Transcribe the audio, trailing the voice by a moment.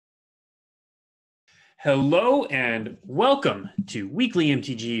Hello and welcome to Weekly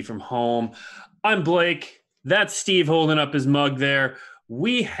MTG from home. I'm Blake. That's Steve holding up his mug there.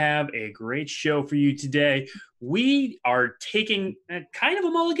 We have a great show for you today. We are taking kind of a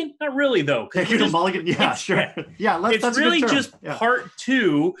mulligan, not really though. Taking a mulligan, yeah, sure. Yeah, it's really just part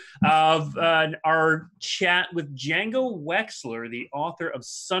two of our chat with Django Wexler, the author of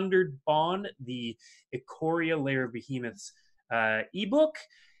Sundered Bond, the Ikoria Lair of Behemoths ebook.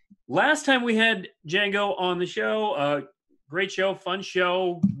 Last time we had Django on the show, great show, fun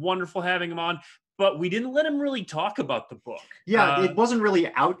show, wonderful having him on, but we didn't let him really talk about the book. Yeah, it wasn't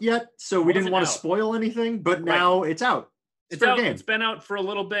really out yet, so we didn't want to spoil anything, but now it's out. It's out. It's been out for a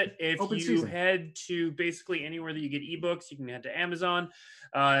little bit. If you head to basically anywhere that you get ebooks, you can head to Amazon,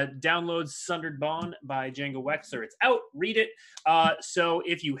 download Sundered Bond by Django Wexler. It's out. Read it. So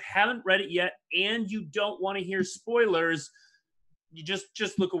if you haven't read it yet and you don't want to hear spoilers, you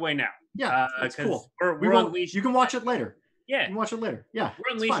just look away now. Yeah, that's cool. We're unleashing. You can watch it later. Yeah, you can watch it later. Yeah,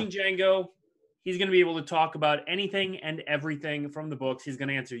 we're unleashing Django. He's going to be able to talk about anything and everything from the books. He's going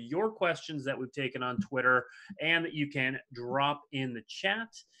to answer your questions that we've taken on Twitter and that you can drop in the chat.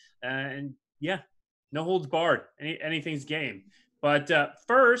 And yeah, no holds barred. Anything's game. But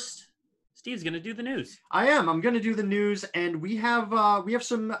first, Steve's going to do the news. I'm going to do the news, and we have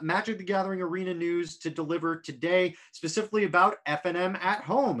some Magic the Gathering Arena news to deliver today, specifically about FNM at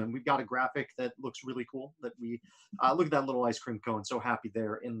home. And we've got a graphic that looks really cool. That we look at that little ice cream cone. So happy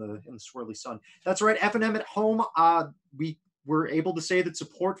there in the swirly sun. That's right, FNM at home. We were able to say that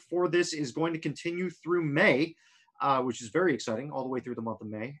support for this is going to continue through May, which is very exciting, all the way through the month of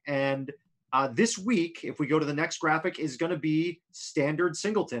May. And this week, if we go to the next graphic, is going to be Standard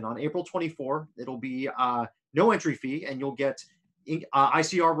Singleton on April 24. It'll be no entry fee, and you'll get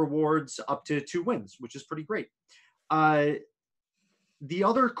ICR rewards up to 2 wins, which is pretty great. The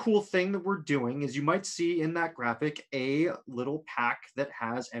other cool thing that we're doing is you might see in that graphic a little pack that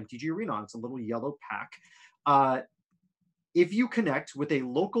has MTG Arena on it. It's a little yellow pack. If you connect with a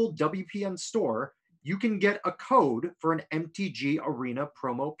local WPN store, you can get a code for an MTG Arena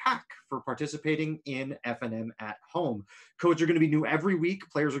promo pack for participating in FNM at home. Codes are going to be new every week.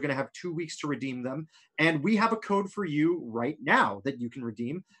 Players are going to have 2 weeks to redeem them. And we have a code for you right now that you can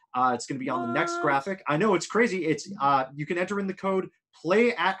redeem. It's going to be on the next graphic. I know, it's crazy. It's you can enter in the code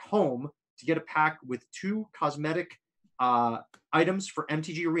play at home to get a pack with 2 cosmetic items for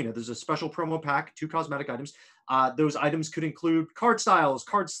MTG Arena. There's a special promo pack, 2 cosmetic items. Those items could include card styles,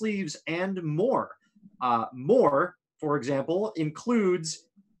 card sleeves, and more. More, for example, includes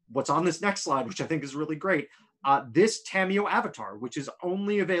what's on this next slide, which I think is really great. This Tameo avatar, which is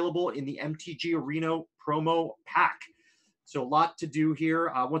only available in the MTG Arena promo pack. So a lot to do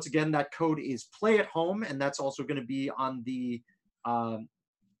here. Once again, that code is play at home, and that's also going to be on the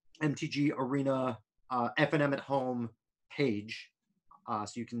MTG Arena FNM at home page.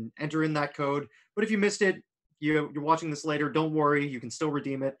 So you can enter in that code. But if you missed it, you're watching this later, don't worry. You can still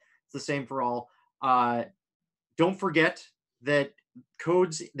redeem it. It's the same for all. Don't forget that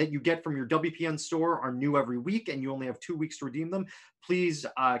codes that you get from your WPN store are new every week, and you only have 2 weeks to redeem them. Please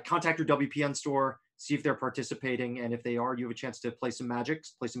contact your WPN store, see if they're participating, and if they are, you have a chance to play some Magic,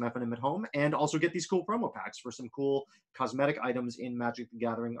 play some FNM at home, and also get these cool promo packs for some cool cosmetic items in Magic the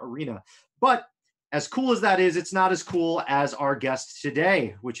Gathering Arena. But as cool as that is, it's not as cool as our guest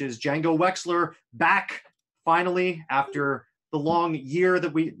today, which is Django Wexler, back finally after the long year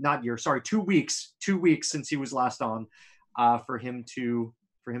that 2 weeks since he was last on, for him to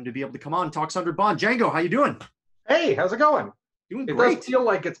be able to come on and talk Sundered Bond. Django, how you doing? Hey, how's it going? Doing great. It does feel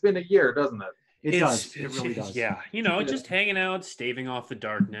like it's been a year, doesn't it? It does. It really does. Yeah, just hanging out, staving off the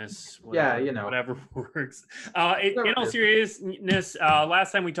darkness. Whatever, whatever works. In all seriousness,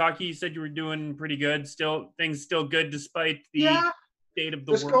 last time we talked, you said you were doing pretty good. Things still good despite the state of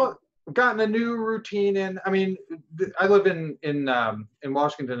the world. Gotten a new routine in. I mean, I live in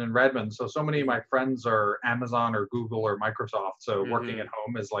Washington and Redmond, so many of my friends are Amazon or Google or Microsoft. So working at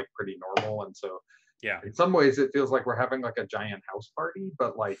home is like pretty normal, and so in some ways it feels like we're having like a giant house party,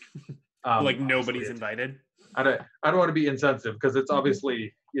 but like like nobody's invited. I don't want to be insensitive because it's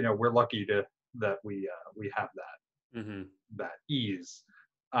obviously we're lucky that we have that that ease.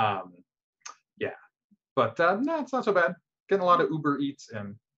 But no, it's not so bad. Getting a lot of Uber Eats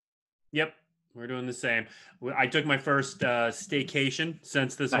and. Yep, we're doing the same. I took my first staycation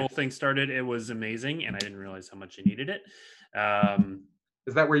since this whole thing started. It was amazing, and I didn't realize how much I needed it.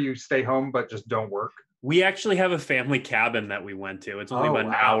 Is that where you stay home but just don't work? We actually have a family cabin that we went to. It's only about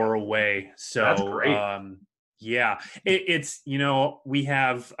an hour away. So that's great. Yeah, it's we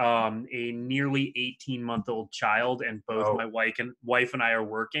have a nearly 18-month-old child, and both my Oh, wife and I are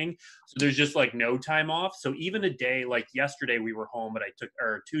working, so there's just like no time off. So even a day like yesterday, we were home, but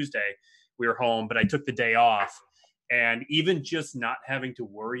or Tuesday we were home, but I took the day off, and even just not having to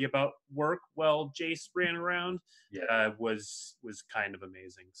worry about work while Jace ran around yeah. was kind of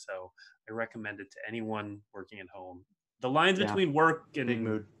amazing. So I recommend it to anyone working at home. The lines Yeah. between work Big and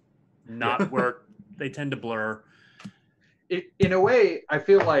mood. not work, they tend to blur. In a way, I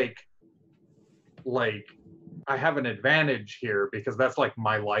feel like I have an advantage here because that's like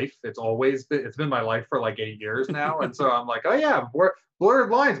my life. It's been my life for like 8 years now, and so I'm like, oh yeah,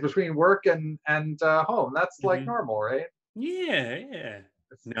 blurred lines between work and home. That's like normal, right? Yeah.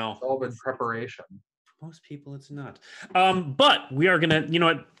 No, It's all been preparation. for most people it's not. But we are gonna,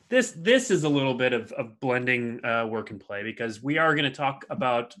 what? This is a little bit of blending work and play, because we are gonna talk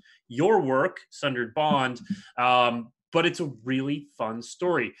about your work, Sundered Bond. But it's a really fun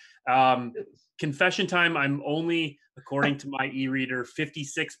story. Confession time, I'm only, according to my e-reader,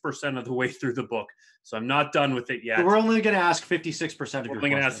 56% of the way through the book. So I'm not done with it yet. So we're only going to ask 56% of your We're only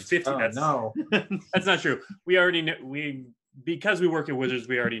going to ask 50. Oh, no. That's not true. We already know, because we work at Wizards,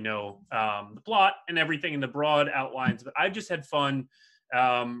 we already know the plot and everything in the broad outlines. But I've just had fun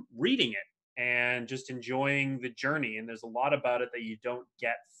reading it and just enjoying the journey. And there's a lot about it that you don't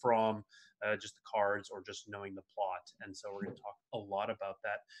get from just the cards or just knowing the plot. And so we're going to talk a lot about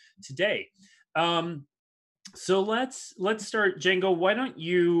that today. So let's start, Django. Why don't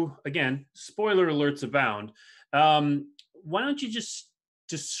you, again, spoiler alerts abound. Why don't you just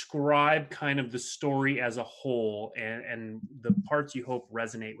describe kind of the story as a whole and the parts you hope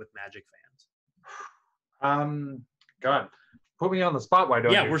resonate with Magic fans? God, put me on the spot. Why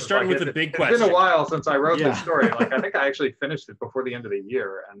don't you? Yeah, we're starting with a big question. It's been a while since I wrote this story. Like, I think I actually finished it before the end of the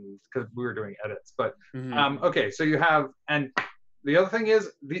year, and because we were doing edits. But okay, so you have, and the other thing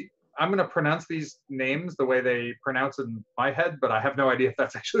is I'm going to pronounce these names the way they pronounce in my head, but I have no idea if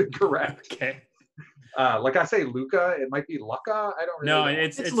that's actually correct. Okay. Like I say Luca, it might be Lucca. I don't really know.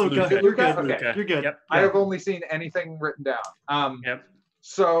 It's Luca. Luca. You're good. Okay. Luca. You're good. Yep. I have only seen anything written down. Yep.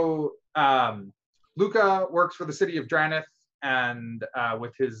 So Luca works for the city of Dranith, and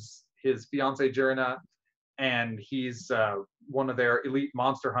with his fiancee Jirina, and he's one of their elite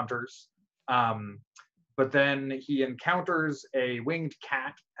monster hunters. But then he encounters a winged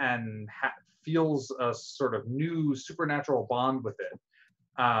cat and feels a sort of new supernatural bond with it,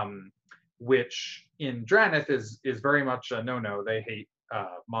 which in Dranith is very much a no-no. They hate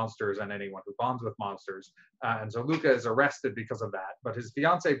monsters and anyone who bonds with monsters. And so Luca is arrested because of that. But his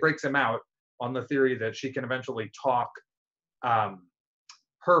fiance breaks him out on the theory that she can eventually talk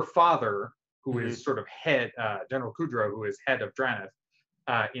her father, who is sort of head, General Kudro, who is head of Dranith,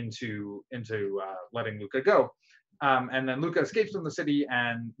 into letting Luca go. And then Luca escapes from the city,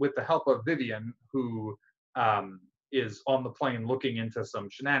 and with the help of Vivian, who is on the plane looking into some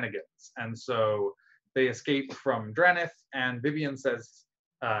shenanigans. And so they escape from Dranith, and Vivian says,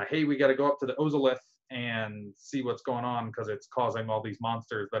 hey, we got to go up to the Ozolith and see what's going on, because it's causing all these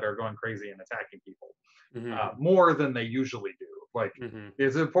monsters that are going crazy and attacking people more than they usually do. Like,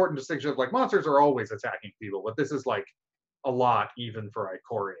 it's an important distinction of, like, monsters are always attacking people, but this is like a lot even for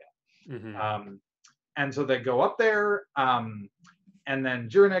Ikoria. And so they go up there, and then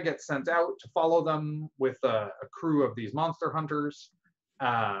Jirina gets sent out to follow them with a crew of these monster hunters.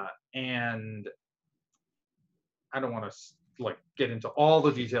 And I don't want to like get into all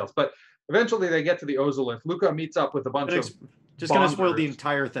the details, but eventually they get to the Ozolith. Luca meets up with a bunch of just going to spoil the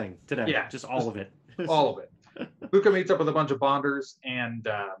entire thing today. Yeah, just all of it. All of it. Luca meets up with a bunch of bonders, and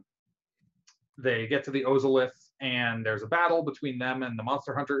they get to the Ozolith, and there's a battle between them and the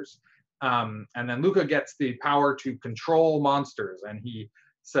monster hunters. And then Luca gets the power to control monsters, and he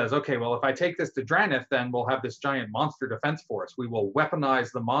says, okay, well, if I take this to Dranith, then we'll have this giant monster defense force. We will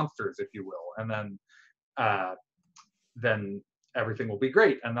weaponize the monsters, if you will, and then everything will be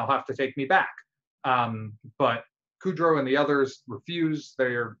great, and they'll have to take me back. But Kudro and the others refuse.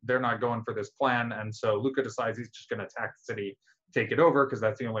 They're not going for this plan, and so Luca decides he's just going to attack the city, take it over, because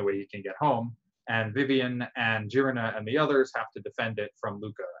that's the only way he can get home. And Vivian and Jirina and the others have to defend it from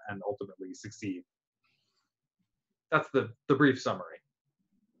Luca and ultimately succeed. That's the brief summary.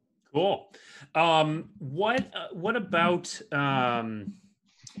 Cool. What about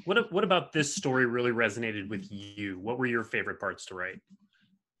this story really resonated with you? What were your favorite parts to write?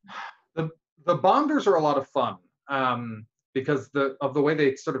 The Bonders are a lot of fun because of the way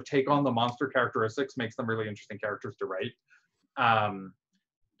they sort of take on the monster characteristics makes them really interesting characters to write.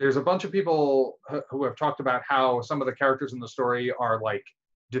 There's a bunch of people who have talked about how some of the characters in the story are like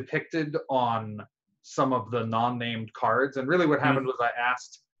depicted on some of the non-named cards. And really what happened was I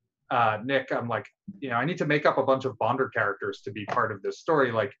asked Nick, I'm like, I need to make up a bunch of Bonder characters to be part of this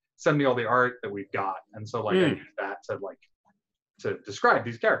story. Like, send me all the art that we've got. And so like I used that to describe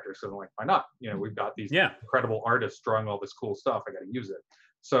these characters. So I'm like, why not? We've got these incredible artists drawing all this cool stuff. I got to use it.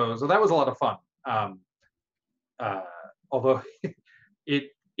 So that was a lot of fun. Although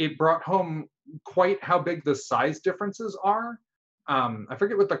it brought home quite how big the size differences are. I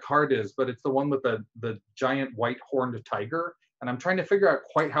forget what the card is, but it's the one with the giant white horned tiger. And I'm trying to figure out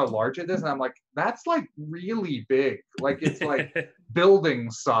quite how large it is. And I'm like, that's like really big. Like it's like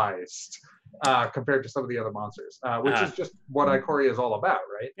building sized compared to some of the other monsters, which is just what Ikoria is all about,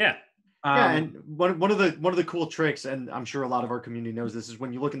 right? Yeah. And one of the cool tricks, and I'm sure a lot of our community knows this, is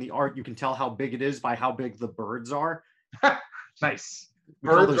when you look in the art, you can tell how big it is by how big the birds are. Nice.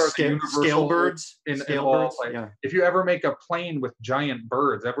 Birds are scale birds. If you ever make a plane with giant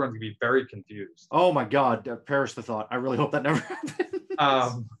birds, everyone's gonna be very confused. Oh my God, perish the thought. I really hope that never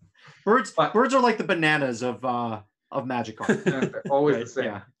happens. Birds are like the bananas of Magic cards. Always the same.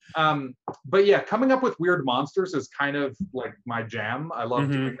 Yeah. But yeah, coming up with weird monsters is kind of like my jam. I love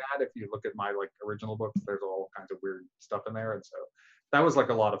doing that. If you look at my like original books, there's all kinds of weird stuff in there, and so that was like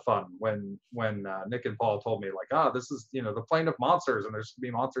a lot of fun when Nick and Paul told me like, this is the plane of monsters and there's gonna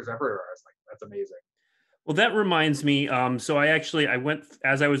be monsters everywhere. I was like, that's amazing. Well, that reminds me. So I went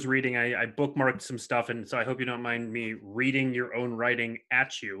as I was reading. I bookmarked some stuff, and so I hope you don't mind me reading your own writing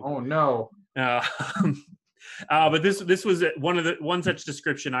at you. Oh no. But this was one such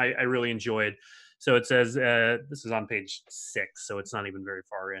description I really enjoyed. So it says, this is on page 6, so it's not even very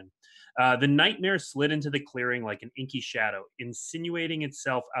far in. The nightmare slid into the clearing like an inky shadow, insinuating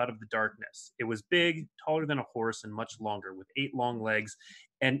itself out of the darkness. It was big, taller than a horse, and much longer, with 8 long legs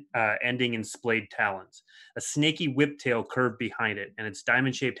and ending in splayed talons. A snaky whiptail curved behind it, and its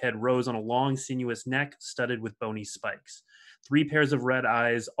diamond-shaped head rose on a long, sinuous neck studded with bony spikes. 3 pairs of red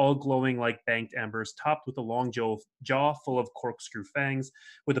eyes, all glowing like banked embers, topped with a long jaw full of corkscrew fangs,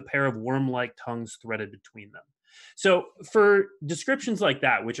 with a pair of worm-like tongues threaded between them. So for descriptions like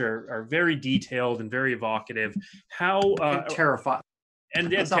that, which are very detailed and very evocative, how terrifying. And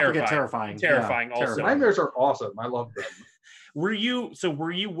terrifying. Yeah, also. Nightmares are awesome. I love them. Were you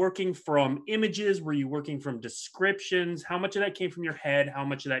working from images? Were you working from descriptions? How much of that came from your head? How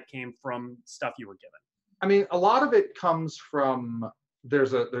much of that came from stuff you were given? I mean, a lot of it comes from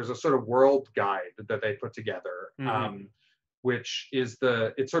there's a sort of world guide that they put together, which is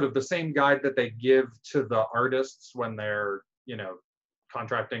it's sort of the same guide that they give to the artists when they're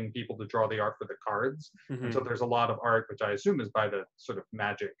contracting people to draw the art for the cards. And so there's a lot of art, which I assume is by the sort of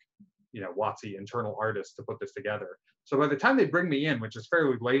Magic, WotC internal artists to put this together. So by the time they bring me in, which is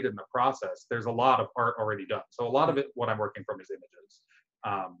fairly late in the process, there's a lot of art already done. So a lot of it, what I'm working from is images.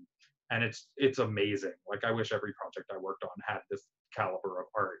 And it's amazing. Like I wish every project I worked on had this caliber of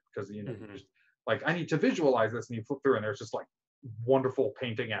art, because just, like I need to visualize this, and you flip through and there's just like wonderful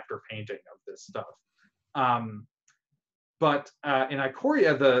painting after painting of this stuff. But in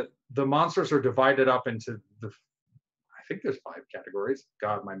Ikoria, the monsters are divided up into I think there's 5 categories.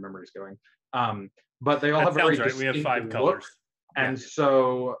 God, my memory's going. But they all have very distinct We have 5 colors. And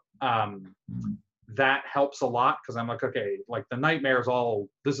so that helps a lot, because I'm like, okay, like the nightmares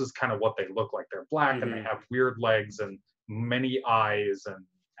this is kind of what they look like. They're black and they have weird legs and many eyes and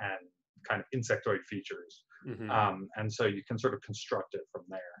kind of insectoid features. And so you can sort of construct it from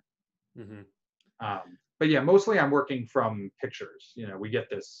there. But yeah, mostly I'm working from pictures. We get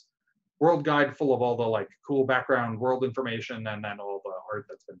this world guide full of all the like cool background world information and then all the art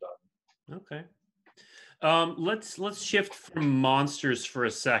that's been done. Okay. Let's shift from monsters for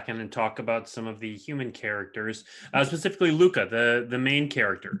a second and talk about some of the human characters, specifically Luca, the main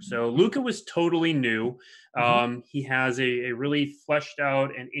character. So Luca was totally new. He has a really fleshed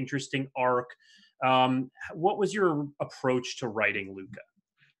out and interesting arc. What was your approach to writing Luca?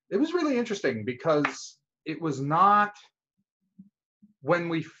 It was really interesting because it was not, when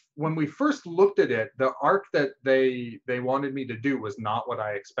we first looked at it, the arc that they wanted me to do was not what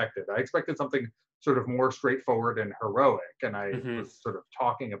I expected. I expected something sort of more straightforward and heroic, and I was sort of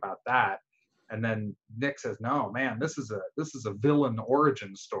talking about that. And then Nick says, "No, man, this is a villain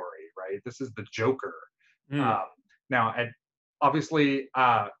origin story, right? This is the Joker." Now, obviously,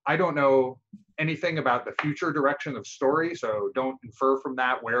 I don't know anything about the future direction of story, so don't infer from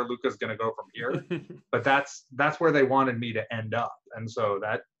that where Luca's going to go from here. But that's where they wanted me to end up, and so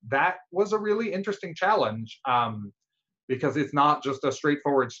that was a really interesting challenge, because it's not just a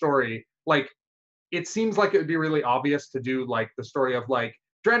straightforward story. Like, it seems like it would be really obvious to do like the story of like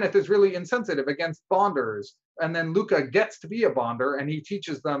Draneth is really insensitive against Bonders, and then Luca gets to be a bonder, and he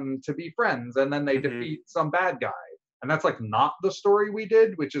teaches them to be friends, and then they defeat some bad guy. And that's like not the story we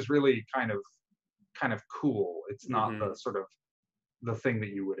did, which is really kind of cool. It's not the sort of the thing that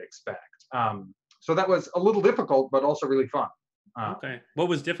you would expect. So that was a little difficult, but also really fun. Okay. What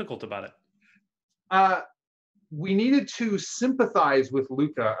was difficult about it? We needed to sympathize with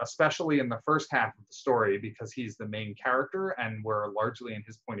Luca, especially in the first half of the story, because he's the main character and we're largely in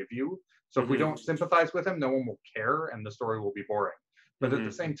his point of view. So if we don't sympathize with him, no one will care and the story will be boring. But at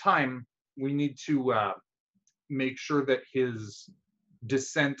the same time, we need to make sure that his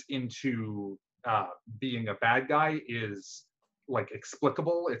descent into being a bad guy is like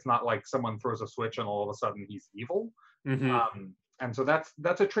explicable. It's not like someone throws a switch and all of a sudden he's evil. And so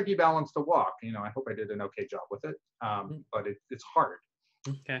that's a tricky balance to walk. You know, I hope I did an okay job with it, but it's hard.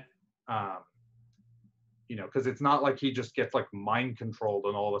 Okay. You know, because it's not like he just gets like mind controlled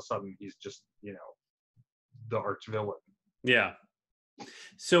and all of a sudden he's just, you know, the arch villain. Yeah.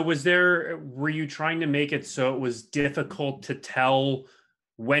 So were you trying to make it so it was difficult to tell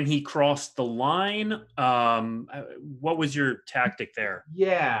when he crossed the line? What was your tactic there?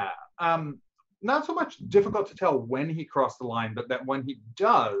 Yeah. Not so much difficult to tell when he crossed the line, but that when he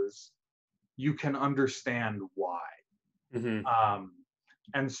does, you can understand why. And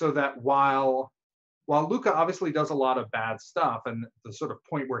so that while Luca obviously does a lot of bad stuff, and the sort of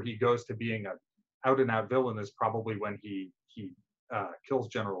point where he goes to being a out-and-out villain is probably when he kills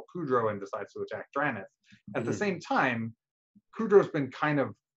General Kudrow and decides to attack Draneth. At the same time, Kudrow's been kind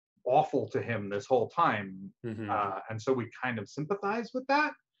of awful to him this whole time, and so we kind of sympathize with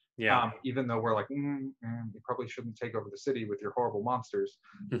that. Yeah. Even though we're like, you probably shouldn't take over the city with your horrible monsters.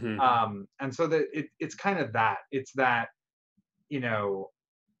 And so that it's kind of that. It's that, you know,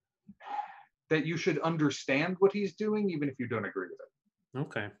 that you should understand what he's doing, even if you don't agree with it.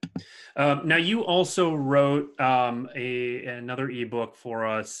 Okay. Now you also wrote another ebook for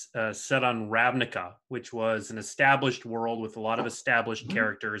us set on Ravnica, which was an established world with a lot of established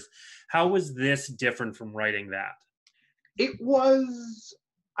characters. How was this different from writing that? It was,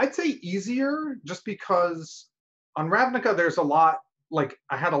 I'd say, easier, just because on Ravnica there's a lot, like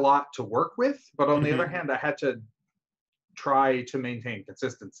I had a lot to work with, but on the other hand I had to try to maintain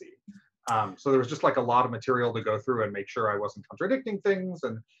consistency. So there was just like a lot of material to go through and make sure I wasn't contradicting things,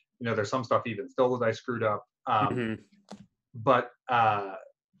 and you know, there's some stuff even still that I screwed up. But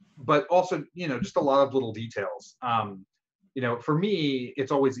also, you know, just a lot of little details. You know, for me,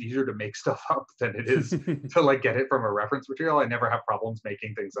 it's always easier to make stuff up than it is to like get it from a reference material. I never have problems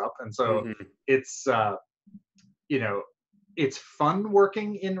making things up, and so it's you know, it's fun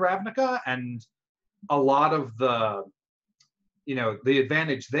working in Ravnica, and a lot of the, you know, the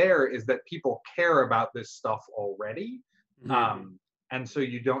advantage there is that people care about this stuff already. And so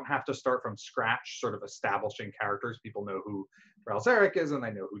you don't have to start from scratch sort of establishing characters. People know who Ral Zarek is, and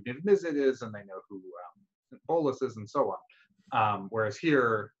they know who Niv Mizzet is, and they know who Bolus is, and so on. Whereas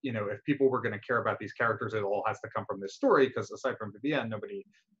here, you know, if people were going to care about these characters, it all has to come from this story, because aside from Vivienne, nobody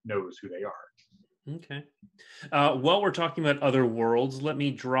knows who they are. Okay. While we're talking about other worlds, let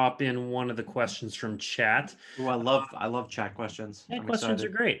me drop in one of the questions from chat. Oh, I love chat questions. Yeah, questions are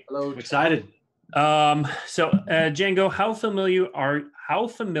great. Hello, I'm excited. So Django, how familiar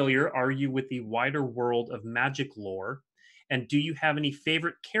are you with the wider world of Magic lore, and do you have any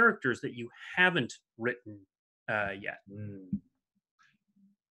favorite characters that you haven't written yet?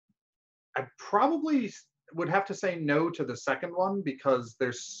 I probably would have to say no to the second one, because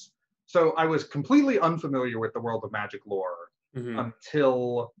so I was completely unfamiliar with the world of Magic lore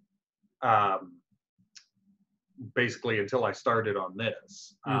until basically until I started on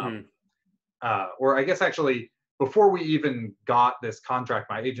this. Or I guess actually before we even got this contract,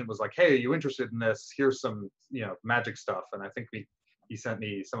 my agent was like, "Hey, are you interested in this? Here's some, you know, Magic stuff." And I think he sent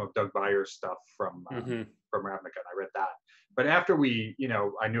me some of Doug Byers' stuff from Ravnica, and I read that. But after you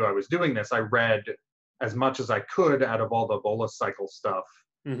know, I knew I was doing this, I read as much as I could out of all the Bolus cycle stuff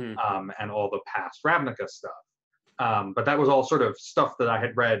and all the past Ravnica stuff. But that was all sort of stuff that I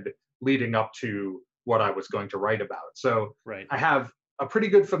had read leading up to what I was going to write about. So I have a pretty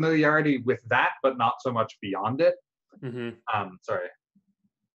good familiarity with that, but not so much beyond it. Sorry.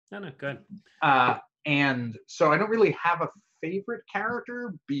 No, good. And so I don't really have a favorite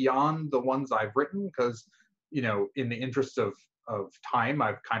character beyond the ones I've written, because, you know, in the interest of time,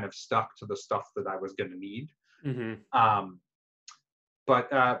 I've kind of stuck to the stuff that I was going to need.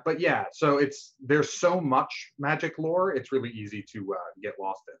 But yeah, so there's so much Magic lore, it's really easy to get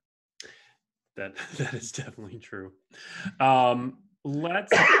lost in. That is definitely true. I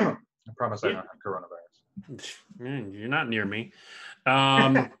promise I don't have coronavirus. You're not near me.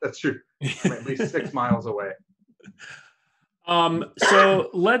 That's true. I'm at least 6 miles away. So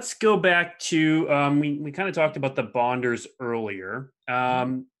let's go back to we kind of talked about the Bonders earlier.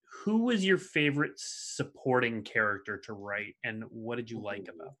 Who was your favorite supporting character to write, and what did you like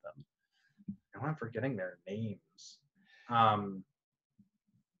about them? Now I'm forgetting their names.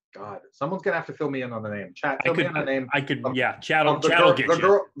 God, someone's gonna have to fill me in on the name. Chat, fill me in on the name. Chat will get you.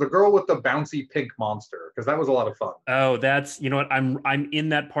 The girl with the bouncy pink monster, because that was a lot of fun. Oh, that's, you know what? I'm in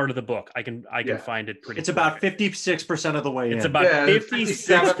that part of the book. I can find it pretty. It's about 56% of the way. It's about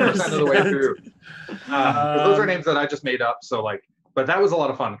 57% of the way through. Those are names that I just made up. So like, but that was a lot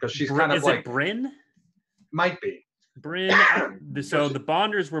of fun because she's kind of is like it Bryn? Might be Bryn. So the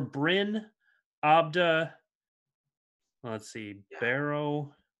Bonders were Bryn, Abda. Let's see,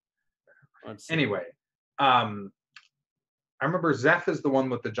 Barrow. Let's see. Anyway, I remember Zeph is the one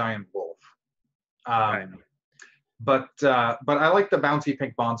with the giant wolf. Right. But I like the bouncy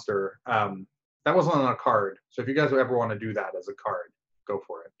pink monster. That wasn't on a card, so if you guys ever want to do that as a card, go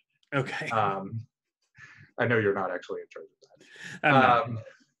for it. Okay. I know you're not actually in charge of that. I'm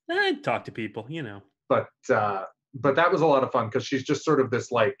not. I talk to people, you know. But that was a lot of fun because she's just sort of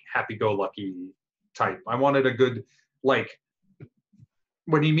this like happy-go-lucky type. I wanted a good like.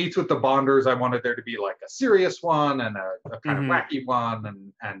 When he meets with the Bonders, I wanted there to be like a serious one and a kind of wacky one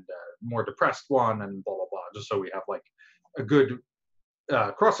and a more depressed one and blah, blah, blah, just so we have like a good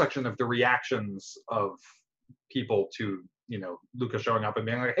cross-section of the reactions of people to, you know, Luca showing up and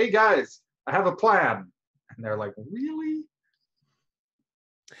being like, hey guys, I have a plan. And they're like, really?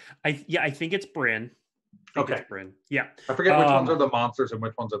 I think it's Bryn. Okay. Bryn. Yeah. I forget which ones are the monsters and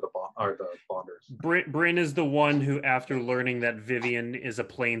which ones are the Bonders. Bryn is the one who, after learning that Vivian is a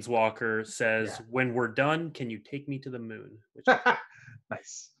planeswalker, says, when we're done, can you take me to the moon?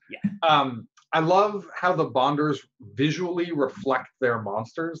 Nice. Yeah. I love how the Bonders visually reflect their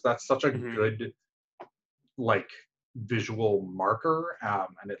monsters. That's such a good, like, visual marker.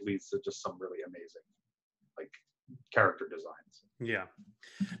 And it leads to just some really amazing, like, character designs. Yeah.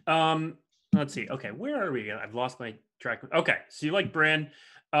 Let's see. Okay, where are we? I've lost my track. Okay, so you like Bryn.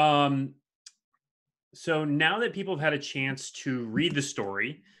 So now that people have had a chance to read the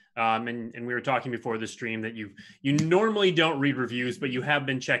story, and we were talking before the stream that you normally don't read reviews, but you have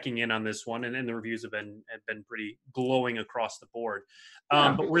been checking in on this one, and the reviews have been pretty glowing across the board.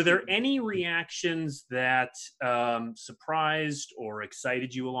 But were there any reactions that surprised or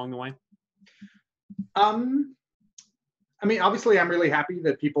excited you along the way? I mean, obviously, I'm really happy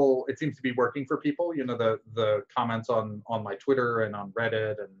that people, it seems to be working for people. You know, the comments on my Twitter and on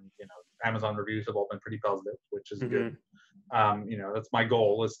Reddit and, you know, Amazon reviews have all been pretty positive, which is good. You know, that's my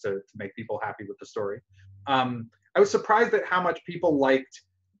goal, is to make people happy with the story. I was surprised at how much people liked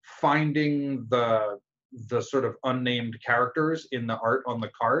finding the sort of unnamed characters in the art on the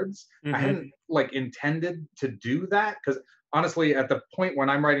cards. I hadn't like intended to do that because honestly, at the point when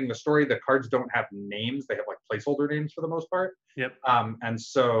I'm writing the story, the cards don't have names. They have like placeholder names for the most part. Yep. And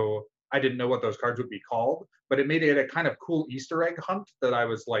so I didn't know what those cards would be called, but it made it a kind of cool Easter egg hunt that I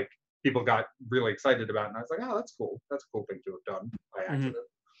was like, people got really excited about. And I was like, oh, that's cool. That's a cool thing to have done by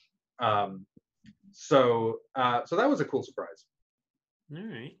accident. So that was a cool surprise. All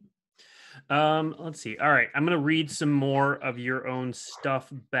right. Let's see. All right. I'm going to read some more of your own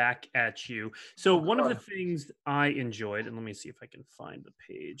stuff back at you. So one of the things I enjoyed, and let me see if I can find the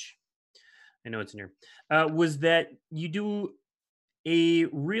page. I know it's in here, was that you do a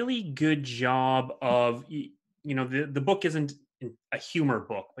really good job of, you know, the book isn't a humor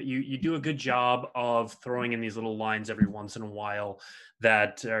book, but you do a good job of throwing in these little lines every once in a while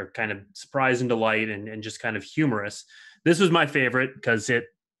that are kind of surprise and delight and just kind of humorous. This was my favorite because it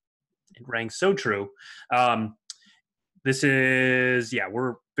rang so true. This is,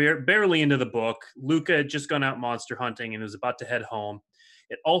 we're barely into the book. Luca had just gone out monster hunting and was about to head home.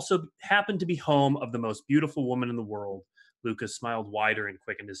 It also happened to be home of the most beautiful woman in the world. Luca smiled wider and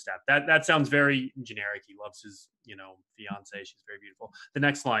quickened his step. That sounds very generic. He loves his, you know, fiance. She's very beautiful. The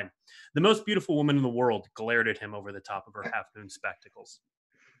next line: the most beautiful woman in the world glared at him over the top of her half-moon spectacles.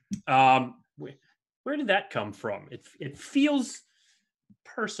 Where did that come from? It feels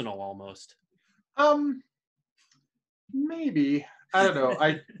personal almost. Maybe. I don't know.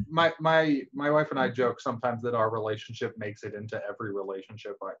 My wife and I joke sometimes that our relationship makes it into every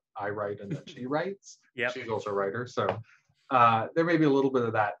relationship I write and that she writes. Yep. She's also a writer, so there may be a little bit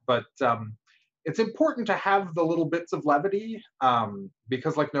of that. But it's important to have the little bits of levity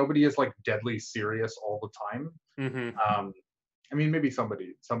because like nobody is like deadly serious all the time. I mean, maybe some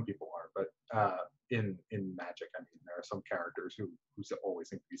people are, but in Magic, I mean, there are some characters who always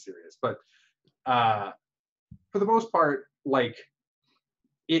seem to be serious. But for the most part, like,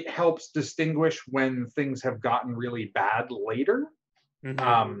 it helps distinguish when things have gotten really bad later.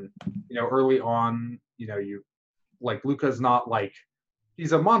 Mm-hmm. Early on, you like Luca's not like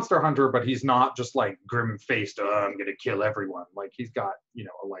he's a monster hunter, but he's not just like grim-faced, I'm gonna kill everyone. Like he's got,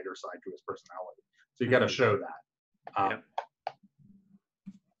 a lighter side to his personality. So you got to show that. Yep.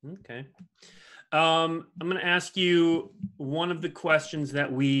 Okay. I'm going to ask you one of the questions that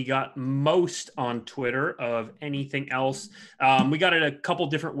we got most on Twitter of anything else. We got it a couple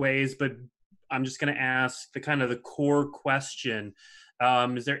different ways, but I'm just going to ask the core question.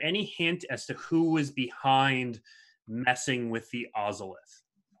 Is there any hint as to who is behind messing with the Ozolith?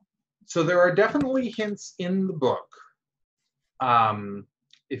 So there are definitely hints in the book,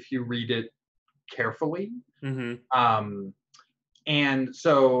 if you read it carefully. Mm-hmm. And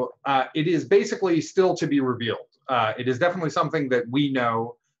so it is basically still to be revealed. It is definitely something that we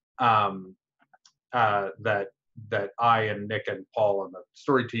know, that I and Nick and Paul and the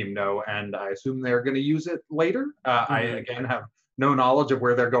story team know, and I assume they're going to use it later. I, again, have no knowledge of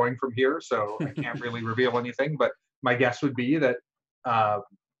where they're going from here, so I can't really reveal anything, but my guess would be that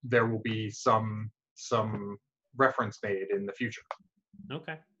there will be some reference made in the future.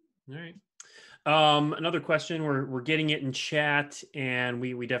 Okay. All right. Another question, we're getting it in chat, and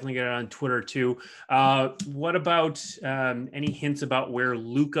we definitely get it on Twitter too. What about any hints about where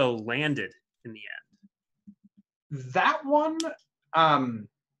Luca landed in the end? That one,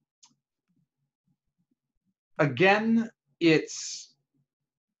 again, it's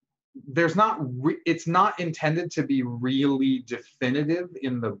not intended to be really definitive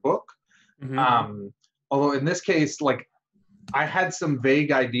in the book. Mm-hmm. Although in this case, like, I had some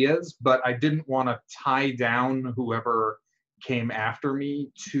vague ideas, but I didn't want to tie down whoever came after me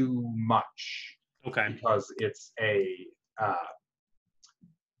too much. Okay. Because it's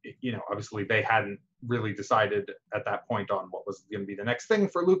obviously they hadn't really decided at that point on what was going to be the next thing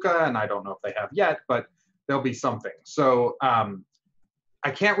for Luca, and I don't know if they have yet, but there'll be something. So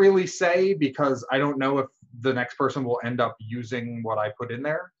I can't really say, because I don't know if the next person will end up using what I put in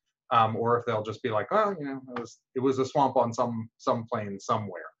there. Or if they'll just be like, oh, it was a swamp on some plane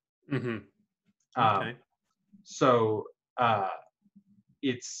somewhere. Mm-hmm. Okay. So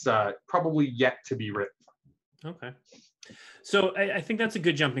it's probably yet to be written. Okay. So I think that's a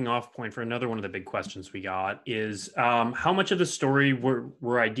good jumping off point for another one of the big questions we got is how much of the story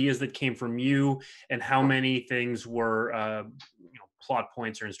were ideas that came from you, and how many things were plot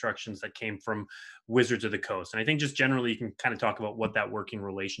points or instructions that came from Wizards of the Coast? And I think just generally you can kind of talk about what that working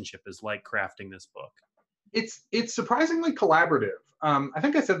relationship is like crafting this book. It's surprisingly collaborative. I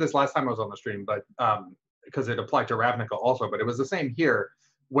think I said this last time I was on the stream, but because it applied to Ravnica also, but it was the same here,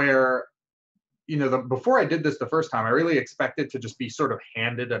 where before I did this the first time, I really expected to just be sort of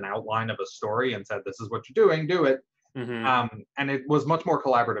handed an outline of a story and said, this is what you're doing, do it. Mm-hmm. And it was much more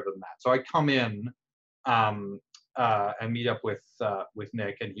collaborative than that. So I come in and meet up with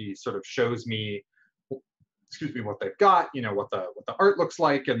Nick, and he sort of shows me, what they've got, what the art looks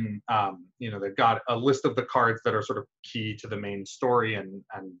like, and they've got a list of the cards that are sort of key to the main story, and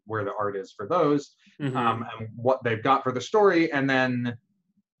where the art is for those, Mm-hmm. And what they've got for the story, and then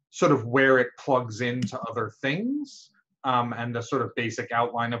sort of where it plugs into other things, and the sort of basic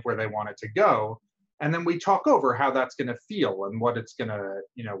outline of where they want it to go. And then we talk over how that's going to feel and what it's going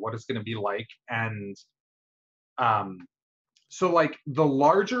to be like. And so like the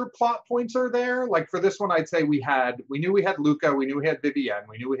larger plot points are there. Like for this one, I'd say we knew we had Luca, we knew we had Vivienne,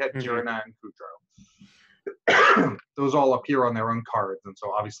 we knew we had Girona and Kudro. Those all appear on their own cards, and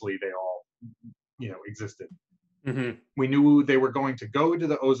so obviously they all, existed. Mm-hmm. We knew they were going to go to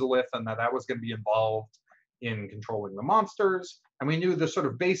the Ozolith, and that was going to be involved in controlling the monsters. And we knew the sort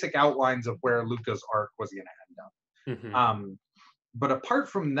of basic outlines of where Luca's arc was going to end up. Mm-hmm. But apart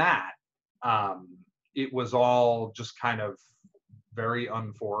from that, it was all just kind of very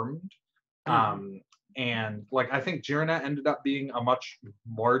unformed. Mm-hmm. And like, I think Girona ended up being a much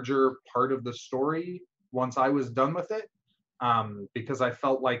larger part of the story once I was done with it, because I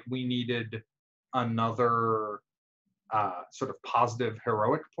felt like we needed another sort of positive,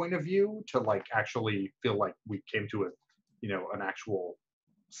 heroic point of view to like actually feel like we came to an actual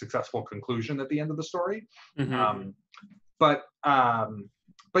successful conclusion at the end of the story. Mm-hmm. But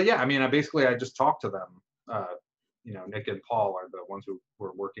yeah, I mean, I just talked to them. Nick and Paul are the ones who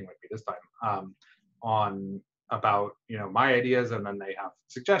were working with me this time, on about my ideas, and then they have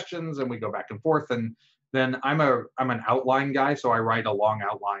suggestions, and we go back and forth. And then I'm an outline guy, so I write a long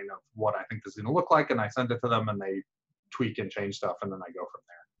outline of what I think this is going to look like, and I send it to them, and they tweak and change stuff, and then I go from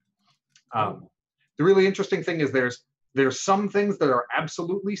there. The really interesting thing is there's some things that are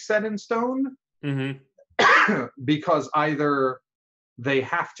absolutely set in stone, mm-hmm. because either they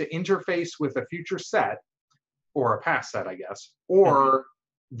have to interface with a future set or a past set, I guess, or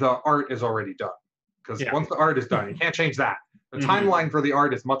the art is already done. Because once the art is done, you can't change that. The timeline for the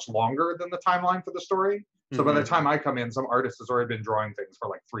art is much longer than the timeline for the story. So by the time I come in, some artist has already been drawing things for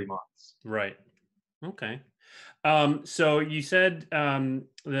like 3 months. Right. Okay. So you said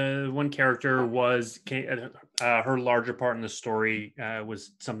the one character was her larger part in the story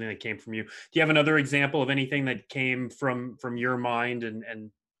was something that came from you. Do you have another example of anything that came from your mind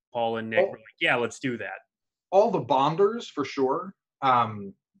and Paul and Nick were like, yeah, let's do that? All the Bonders for sure.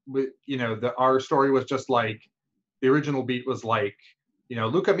 Our story was just like the original beat was like,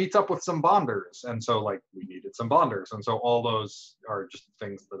 Luca meets up with some Bonders, and so like we needed some Bonders, and so all those are just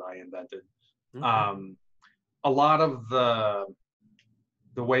things that I invented. A lot of the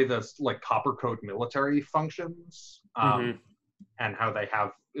way the like Copper Code military functions, and how they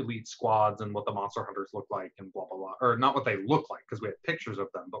have elite squads and what the monster hunters look like and blah blah blah, or not what they look like because we have pictures of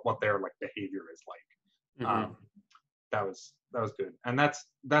them, but what their like behavior is like. That was good, and that's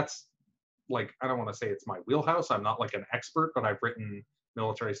like, I don't want to say it's my wheelhouse. I'm not like an expert, but I've written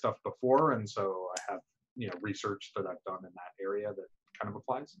military stuff before, and so I have research that I've done in that area that kind of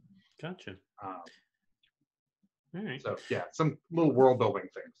applies. Gotcha. All right. So yeah, some little world building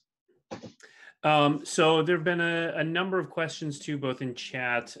things. So there have been a number of questions too, both in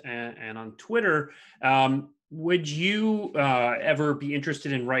chat and on Twitter. Would you ever be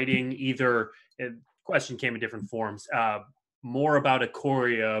interested in writing either? Question came in different forms. More about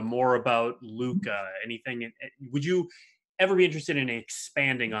Ikoria, more about Luca, anything. Would you ever be interested in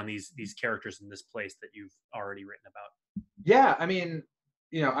expanding on these characters in this place that you've already written about? Yeah, I mean,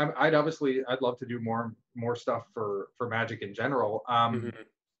 I'd love to do more stuff for Magic in general.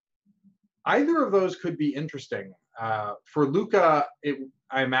 Either of those could be interesting. For Luca,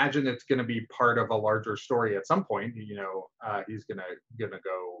 I imagine it's going to be part of a larger story at some point. He's gonna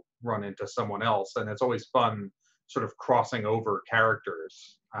go run into someone else, and it's always fun sort of crossing over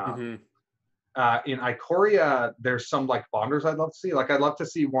characters. In Ikoria, there's some like Bonders I'd love to see. Like I'd love to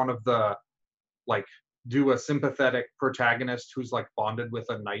see one of the like do a sympathetic protagonist who's like bonded with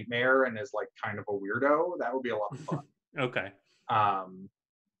a nightmare and is like kind of a weirdo. That would be a lot of fun. Okay.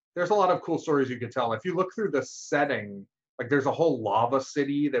 There's a lot of cool stories you could tell. If you look through the setting, like there's a whole lava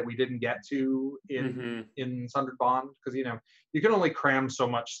city that we didn't get to in Sundered Bond, because you can only cram so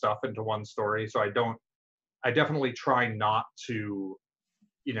much stuff into one story. So I definitely try not to,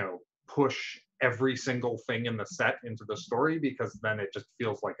 push every single thing in the set into the story, because then it just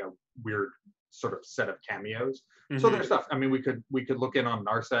feels like a weird sort of set of cameos. So there's stuff. I mean, we could look in on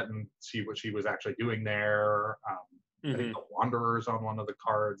Narset and see what she was actually doing there. I think the Wanderer's on one of the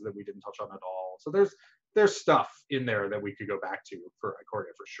cards that we didn't touch on at all. So there's stuff in there that we could go back to for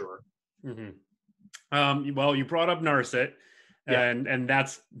Ikoria for sure. Well, you brought up Narset, and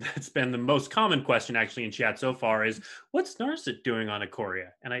that's been the most common question actually in chat so far is, what's Narset doing on Ikoria?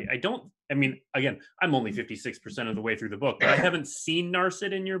 And I mean, again, I'm only 56% of the way through the book, but I haven't seen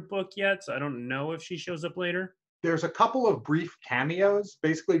Narset in your book yet, so I don't know if she shows up later. There's a couple of brief cameos.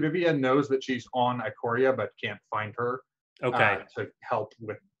 Basically, Vivian knows that she's on Ikoria, but can't find her to help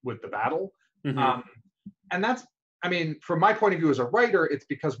with the battle. And that's, I mean, from my point of view as a writer, it's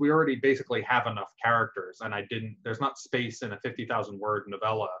because we already basically have enough characters, and there's not space in a 50,000 word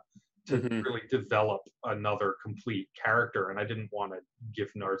novella to really develop another complete character. And I didn't want to give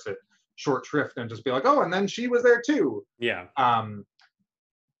Narset short shrift and just be like, oh, and then she was there too. Yeah.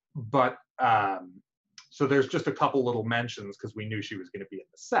 So there's just a couple little mentions because we knew she was going to be in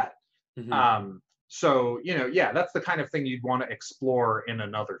the set. So, that's the kind of thing you'd want to explore in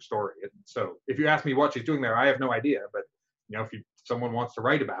another story. So if you ask me what she's doing there, I have no idea. But, if someone wants to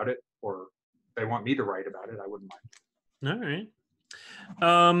write about it, or they want me to write about it, I wouldn't mind. All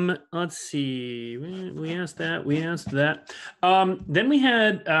right. Let's see. We asked that. Then we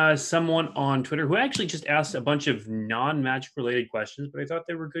had someone on Twitter who actually just asked a bunch of non-Magic related questions, but I thought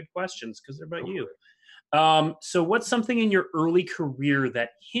they were good questions because they're about you. So what's something in your early career that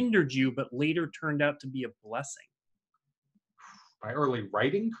hindered you but later turned out to be a blessing? My early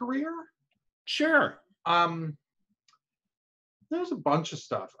writing career? Sure. There's a bunch of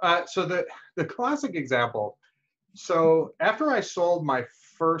stuff. So the classic example, so after I sold my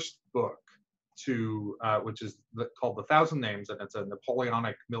first book to, which is called The Thousand Names, and it's a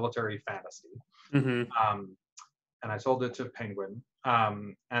Napoleonic military fantasy, and I sold it to Penguin.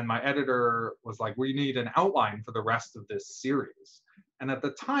 And my editor was like, we need an outline for the rest of this series. And at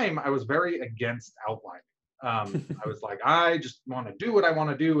the time, I was very against outlining. I was like, I just want to do what I want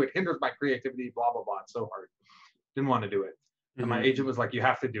to do. It hinders my creativity, blah, blah, blah. It's so hard. Didn't want to do it. And my agent was like, you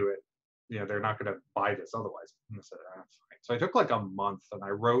have to do it. they're not going to buy this otherwise. And I said, fine. So I took like a month and I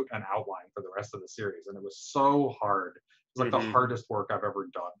wrote an outline for the rest of the series, and it was so hard. It was like the hardest work I've ever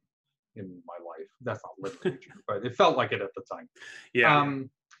done in my life. That's not literally true, but it felt like it at the time. Yeah.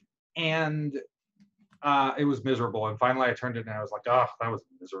 And it was miserable. And finally I turned it and I was like, oh, that was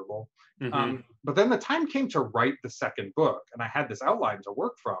miserable. But then the time came to write the second book, and I had this outline to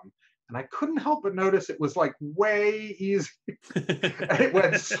work from, and I couldn't help but notice it was like way easy. And it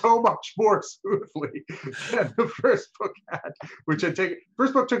went so much more smoothly than the first book had, which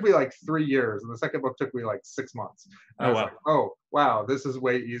first book took me like 3 years, and the second book took me like 6 months. And I was like, oh, wow, this is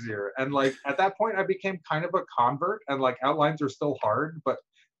way easier. And like at that point I became kind of a convert, and like outlines are still hard, but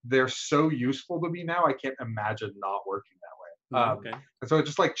they're so useful to me now, I can't imagine not working that way. And so it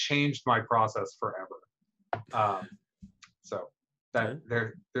just like changed my process forever. So that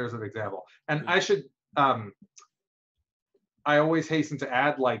there's an example. And I should I always hasten to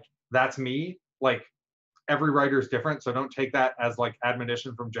add, like, that's me. Like, every writer is different, so don't take that as like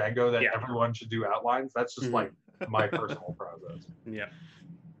admonition from Django that everyone should do outlines. That's just like my personal process. Yeah.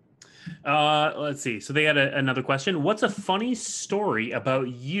 Let's see. So they had another question. What's a funny story about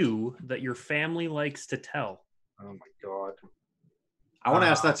you that your family likes to tell? Oh my God. I want to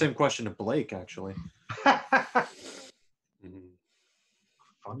ask that same question to Blake, actually.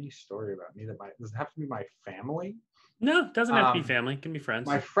 Funny story about me does it have to be my family? No, it doesn't have to be family. It can be friends.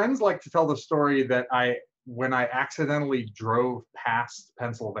 My friends like to tell the story that when I accidentally drove past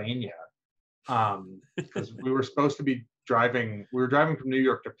Pennsylvania, because we were supposed to be driving from New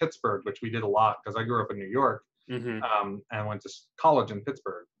York to Pittsburgh, which we did a lot because I grew up in New York, and went to college in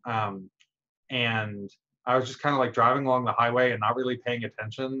Pittsburgh. And I was just kind of like driving along the highway and not really paying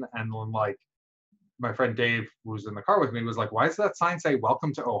attention. And when like my friend Dave, who was in the car with me, was like, why does that sign say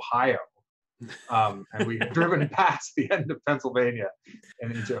 "Welcome to Ohio"? And we had driven past the end of Pennsylvania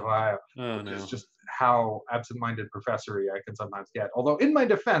and into Ohio. Oh, no. It's just how absent-minded professory I can sometimes get. Although in my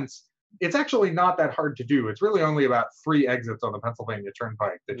defense, it's actually not that hard to do. It's really only about 3 exits on the Pennsylvania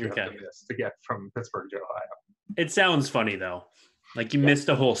Turnpike that you have to miss to get from Pittsburgh to Ohio. It sounds funny though. Like you missed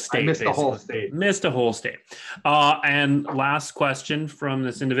a whole state. I missed a whole state. Missed a whole state. And last question from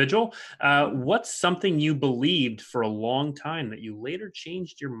this individual. What's something you believed for a long time that you later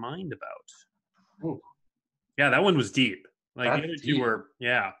changed your mind about? Ooh. Yeah, that one was deep. Like the other deep. two were,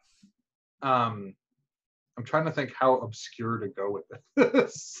 yeah. I'm trying to think how obscure to go with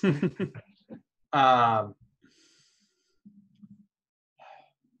this.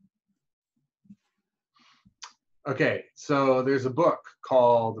 Okay, so there's a book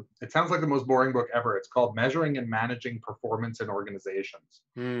called, it sounds like the most boring book ever. It's called Measuring and Managing Performance in Organizations.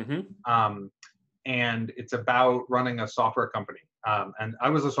 And it's about running a software company. And I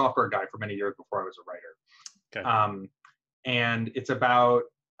was a software guy for many years before I was a writer. Okay. And it's about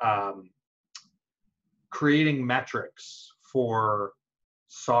creating metrics for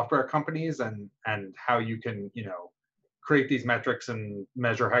software companies and how you can, create these metrics and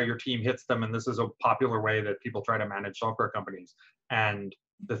measure how your team hits them. And this is a popular way that people try to manage software companies. And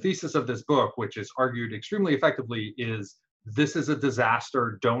the thesis of this book, which is argued extremely effectively, is this is a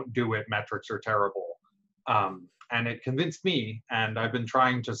disaster, don't do it, metrics are terrible. And it convinced me, and I've been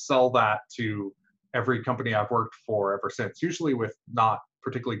trying to sell that to every company I've worked for ever since, usually with not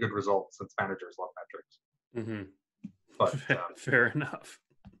particularly good results since managers love metrics. But fair enough.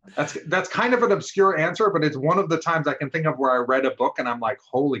 That's kind of an obscure answer, but it's one of the times I can think of where I read a book and I'm like,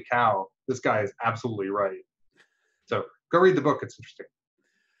 holy cow, this guy is absolutely right. So go read the book. It's interesting.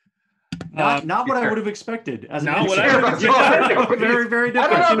 Not what I would have expected. As not what I would have very, very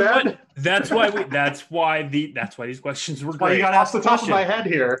different. That's why these questions were great. You got off the top of my head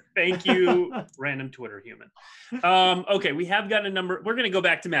here. Thank you, random Twitter human. Okay, we have got a number. We're going to go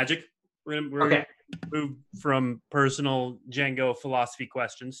back to Magic. We're going to move from personal Django philosophy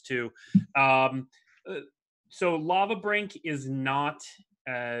questions to so Lava Brink is not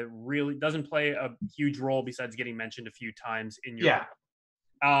really doesn't play a huge role besides getting mentioned a few times in your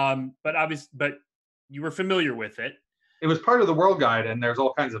but you were familiar with it. It was part of the World Guide, and there's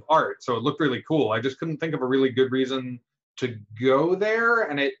all kinds of art, so it looked really cool. I just couldn't think of a really good reason to go there,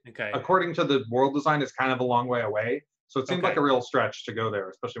 and it according to the world design is kind of a long way away. So it seemed like a real stretch to go there,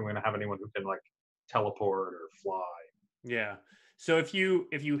 especially when we don't have anyone who can like teleport or fly. Yeah. So if you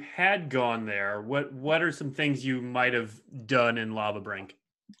had gone there, what are some things you might have done in Lava Brink?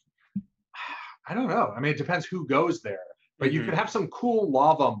 I don't know. I mean, it depends who goes there, but you could have some cool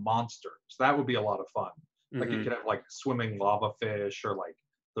lava monsters. That would be a lot of fun. Like you could have like swimming lava fish or like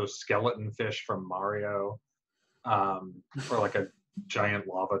those skeleton fish from Mario, or like a giant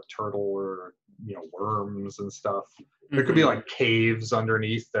lava turtle or worms and stuff. There could be like caves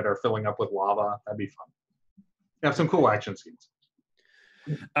underneath that are filling up with lava. That'd be fun. You have some cool action scenes.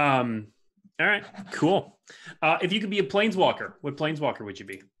 All right, cool. If you could be a planeswalker, what planeswalker would you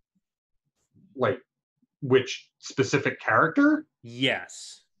be? Like, which specific character?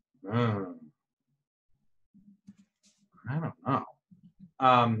 Yes. I don't know.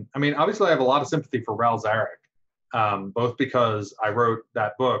 I mean, obviously, I have a lot of sympathy for Ral Zarek, both because I wrote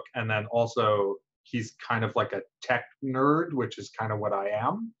that book, and then also he's kind of like a tech nerd, which is kind of what I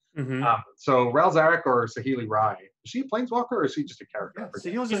am. So Ral Zarek or Saheeli Rai, is she a planeswalker or is she just a character?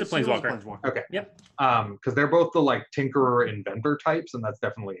 Yeah, she's a planeswalker. Okay. Yep. Because they're both the like tinkerer inventor types, and that's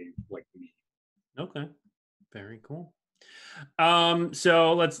definitely like me. Okay. Very cool.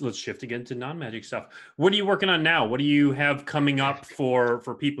 So let's shift again to non-magic stuff. What are you working on now? What do you have coming up for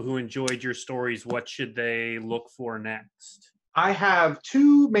people who enjoyed your stories? What should they look for next? I have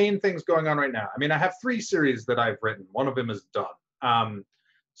two main things going on right now. I mean, I have 3 series that I've written. One of them is done.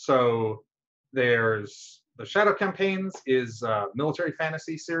 So there's the Shadow Campaigns is a military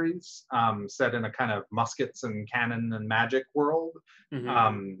fantasy series set in a kind of muskets and cannon and magic world,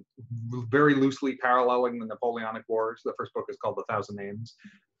 very loosely paralleling the Napoleonic Wars. The first book is called The Thousand Names.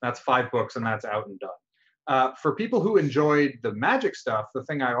 That's 5 books, and that's out and done. For people who enjoyed the magic stuff, the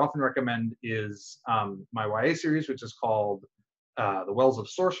thing I often recommend is my YA series, which is called The Wells of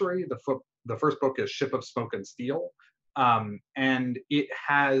Sorcery. The first book is Ship of Smoke and Steel. And it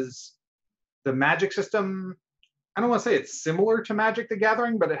has the magic system. I don't want to say it's similar to Magic the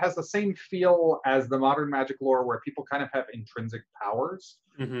Gathering, but it has the same feel as the modern Magic lore where people kind of have intrinsic powers.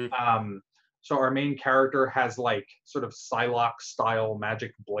 So our main character has like sort of Psylocke style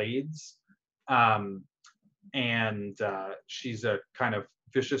magic blades. And she's a kind of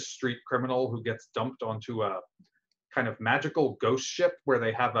vicious street criminal who gets dumped onto a kind of magical ghost ship where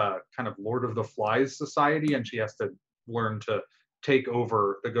they have a kind of Lord of the Flies society, and she has to learn to take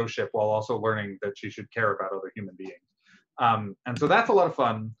over the ghost ship while also learning that she should care about other human beings. And so that's a lot of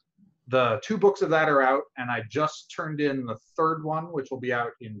fun. The 2 books of that are out, and I just turned in the 3rd one, which will be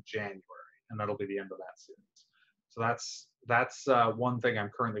out in January, and that'll be the end of that series. So that's one thing I'm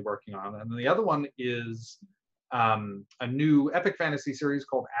currently working on. And then the other one is a new epic fantasy series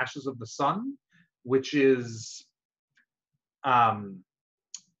called Ashes of the Sun, which is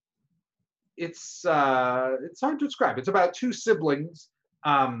it's hard to describe. It's about 2 siblings,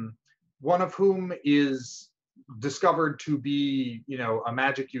 one of whom is discovered to be, a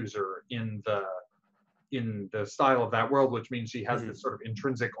magic user in the style of that world, which means she has this sort of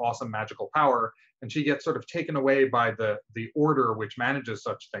intrinsic, awesome magical power, and she gets sort of taken away by the order which manages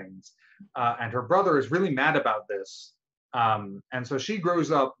such things. And her brother is really mad about this. And so she grows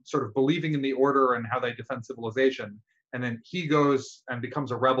up sort of believing in the order and how they defend civilization. And then he goes and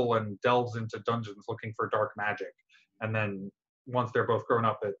becomes a rebel and delves into dungeons looking for dark magic. And then once they're both grown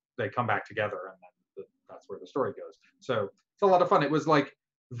up, they come back together, and then that's where the story goes. So it's a lot of fun. It was like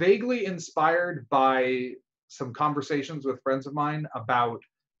vaguely inspired by some conversations with friends of mine about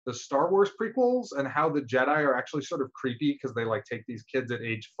the Star Wars prequels and how the Jedi are actually sort of creepy because they like take these kids at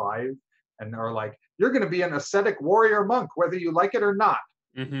age 5 and are like, you're going to be an ascetic warrior monk, whether you like it or not.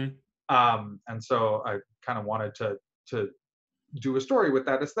 And so I kind of wanted to do a story with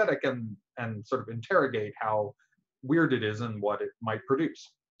that aesthetic and sort of interrogate how weird it is and what it might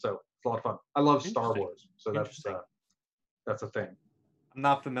produce. So it's a lot of fun. I love Star Wars, so that's a thing. I'm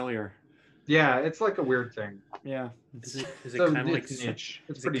not familiar. Yeah, it's like a weird thing. Yeah. Is it kind of like niche?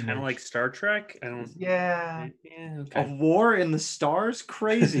 It's pretty kind of like Star Trek? I don't. Yeah. Okay. A war in the stars?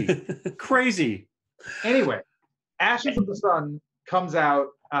 Crazy. Crazy. Anyway, Ashes of the Sun comes out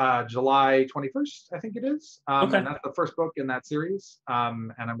July 21st, I think it is. And that's the first book in that series.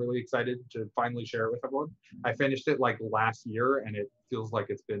 And I'm really excited to finally share it with everyone. I finished it like last year, and it feels like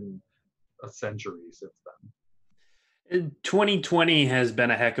it's been a century since then. 2020 has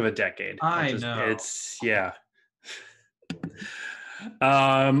been a heck of a decade. I know. It's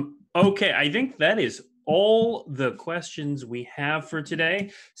okay, I think that is all the questions we have for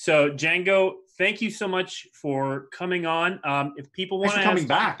today. So Django, thank you so much for coming on. If people want to coming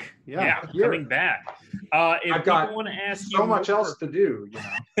back. Yeah, coming back. If I've got want to ask so much else to do,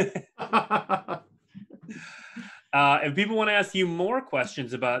 if people want to ask you more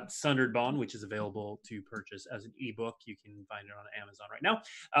questions about Sundered Bond, which is available to purchase as an ebook, you can find it on Amazon right now.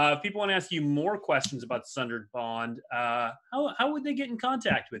 If people want to ask you more questions about Sundered Bond, how would they get in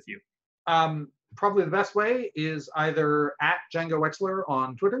contact with you? Probably the best way is either at Django Wexler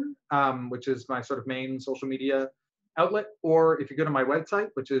on Twitter, which is my sort of main social media outlet, or if you go to my website,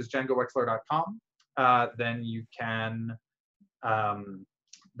 which is djangowexler.com, then you can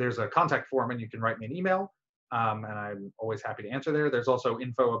there's a contact form, and you can write me an email, and I'm always happy to answer there. There's also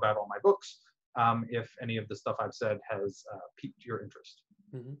info about all my books, if any of the stuff I've said has piqued your interest.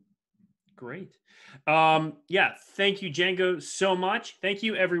 Mm-hmm. Great. Yeah, thank you, Django, so much. Thank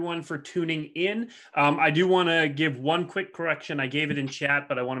you, everyone, for tuning in. I do want to give one quick correction. I gave it in chat,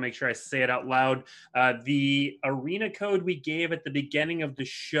 but I want to make sure I say it out loud. The arena code we gave at the beginning of the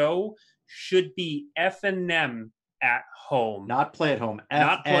show should be FNM at home. Not play at home.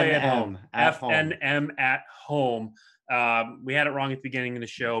 Not play at home. FNM at home. We had it wrong at the beginning of the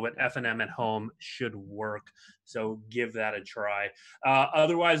show, but FNM at home should work. So give that a try.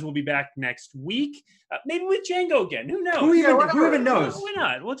 Otherwise, we'll be back next week. Maybe with Django again. Who knows? Who even knows? Why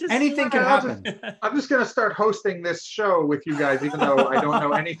not? We'll just anything can happen. I'm just going to start hosting this show with you guys, even though I don't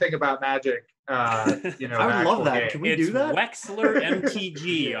know anything about Magic. I would love that. Game. Can we do that? Wexler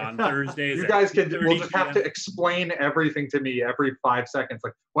MTG on Thursdays. You guys will just have to explain everything to me every 5 seconds.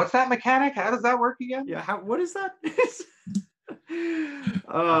 Like, what's that mechanic? How does that work again? Yeah. What is that?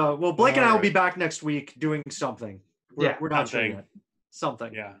 Well, Blake and I will be back next week doing something. We're not sure yet.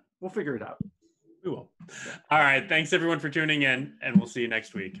 Something. Yeah. We'll figure it out. We will. All right. Thanks, everyone, for tuning in, and we'll see you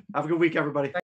next week. Have a good week, everybody.